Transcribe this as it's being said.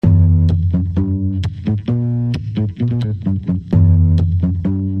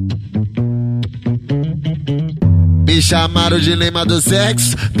Me chamaram de Neymar do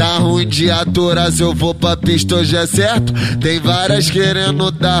sexo, tá ruim de aturar, se eu vou pra pista hoje é certo. Tem várias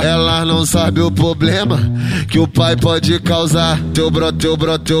querendo dar, elas não sabem o problema que o pai pode causar. Se eu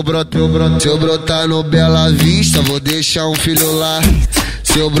brotar no Bela Vista, vou deixar um filho lá.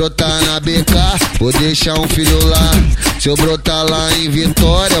 Se eu brotar na BK, vou deixar um filho lá. Se eu brotar lá em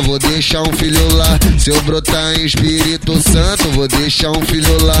Vitória, vou deixar um filho lá. Se eu brotar em Espírito Santo, vou deixar um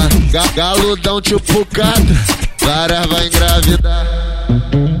filho lá. Galudão tipo catra, várias vai engravidar.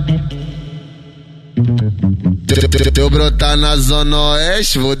 Se eu brotar na zona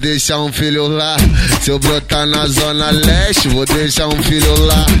oeste, vou deixar um filho lá. Se eu brotar na zona leste, vou deixar um filho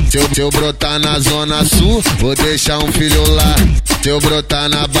lá. Se eu brotar na zona sul, vou deixar um filho lá. Se eu brotar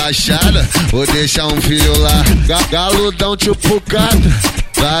na Baixada, vou deixar um filho lá. Galudão tipo catra,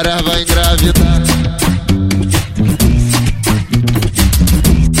 várias vai engravidar.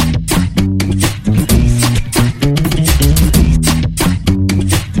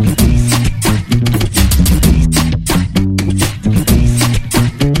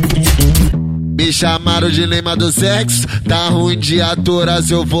 Me chamaram de Neymar do sexo, tá ruim de aturar,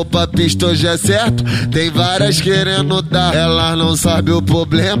 se eu vou pra pista hoje é certo. Tem várias querendo dar, elas não sabem o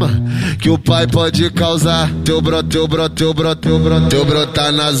problema que o pai pode causar. Se eu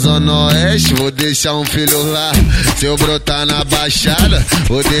brotar na zona oeste, vou deixar um filho lá. Se eu brotar na Baixada,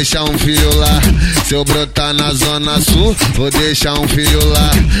 vou deixar um filho lá. Se eu brotar na zona sul, vou deixar um filho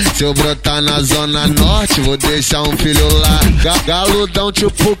lá. Se eu brotar na zona norte, vou deixar um filho lá. Galudão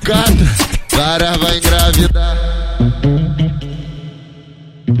tipo catra, várias vai engravidar.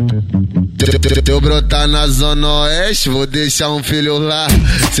 Se eu brotar na zona oeste, vou deixar um filho lá.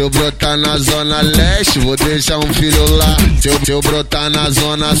 Se eu brotar na zona leste, vou deixar um filho lá. Se eu brotar na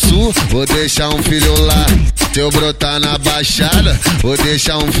zona sul, vou deixar um filho lá. Se eu brotar na Baixada, vou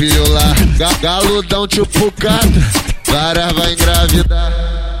deixar um filho lá. Galudão tipo catra, várias vai engravidar.